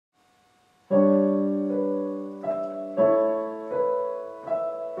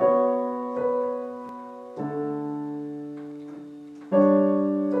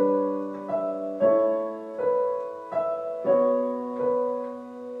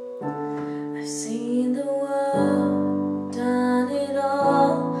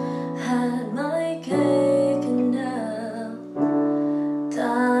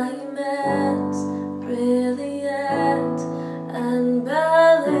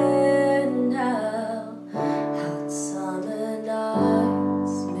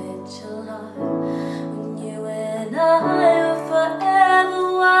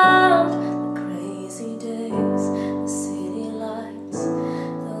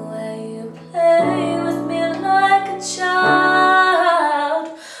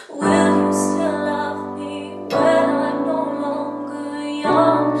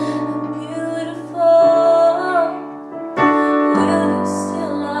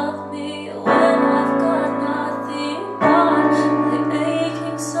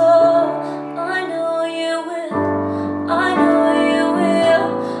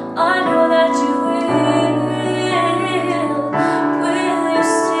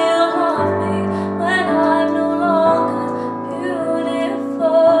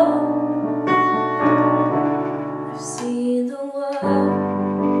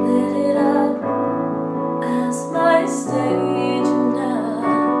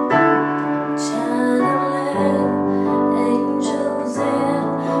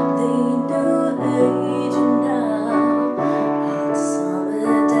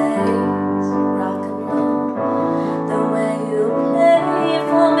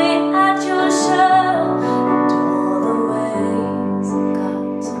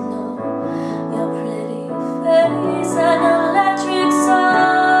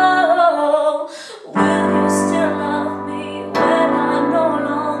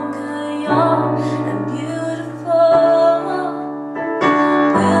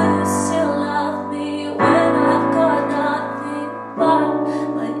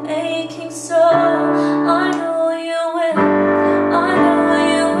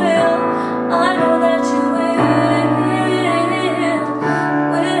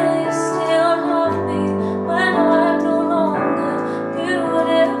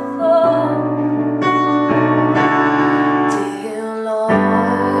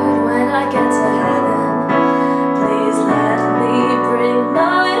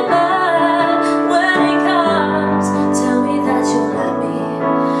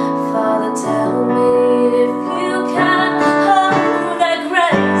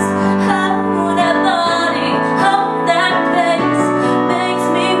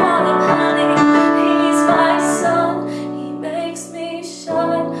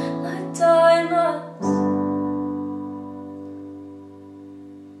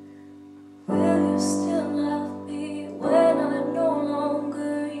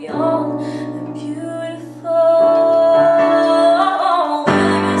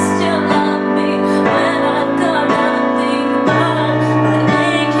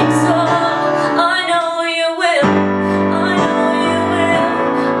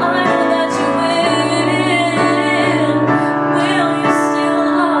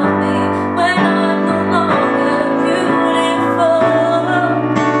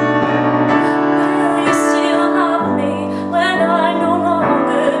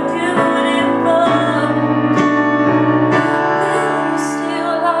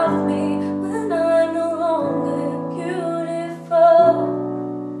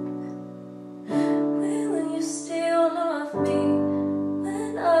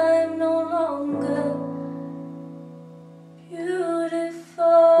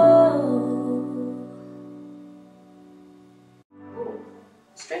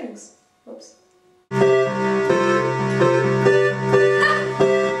strings. Oops.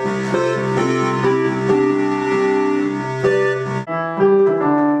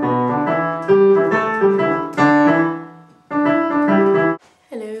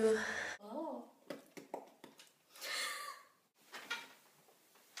 Hello. Oh.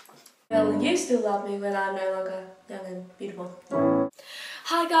 Will you still love me when I'm no longer young and beautiful?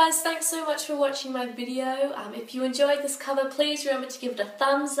 Hi guys, thanks so much for watching my video. If you enjoyed this cover, please remember to give it a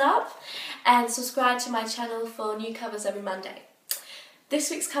thumbs up and subscribe to my channel for new covers every Monday. This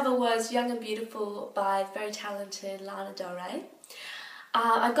week's cover was Young and Beautiful by the very talented Lana Del Rey.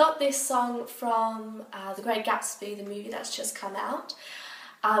 I got this song from The Great Gatsby, the movie that's just come out.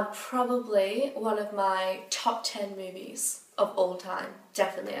 Probably one of my top 10 movies of all time.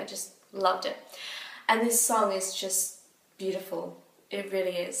 Definitely, I just loved it. And this song is just beautiful. It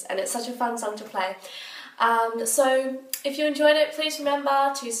really is, and it's such a fun song to play. So if you enjoyed it, please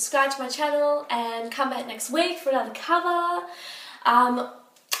remember to subscribe to my channel and come back next week for another cover. I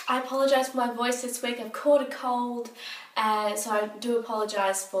apologise for my voice this week. I've caught a cold, so I do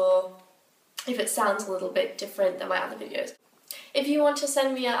apologise for if it sounds a little bit different than my other videos. If you want to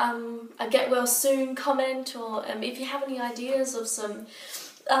send me a get well soon comment, or if you have any ideas of some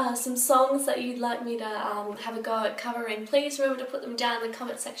songs that you'd like me to have a go at covering, please remember to put them down in the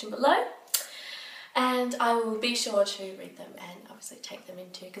comment section below, and I will be sure to read them and obviously take them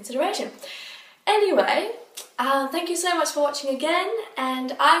into consideration. Anyway, thank you so much for watching again,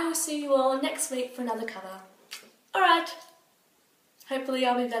 and I will see you all next week for another cover. Alright, hopefully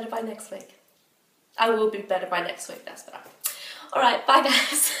I'll be better by next week. I will be better by next week, that's better. Alright, bye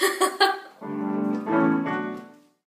guys.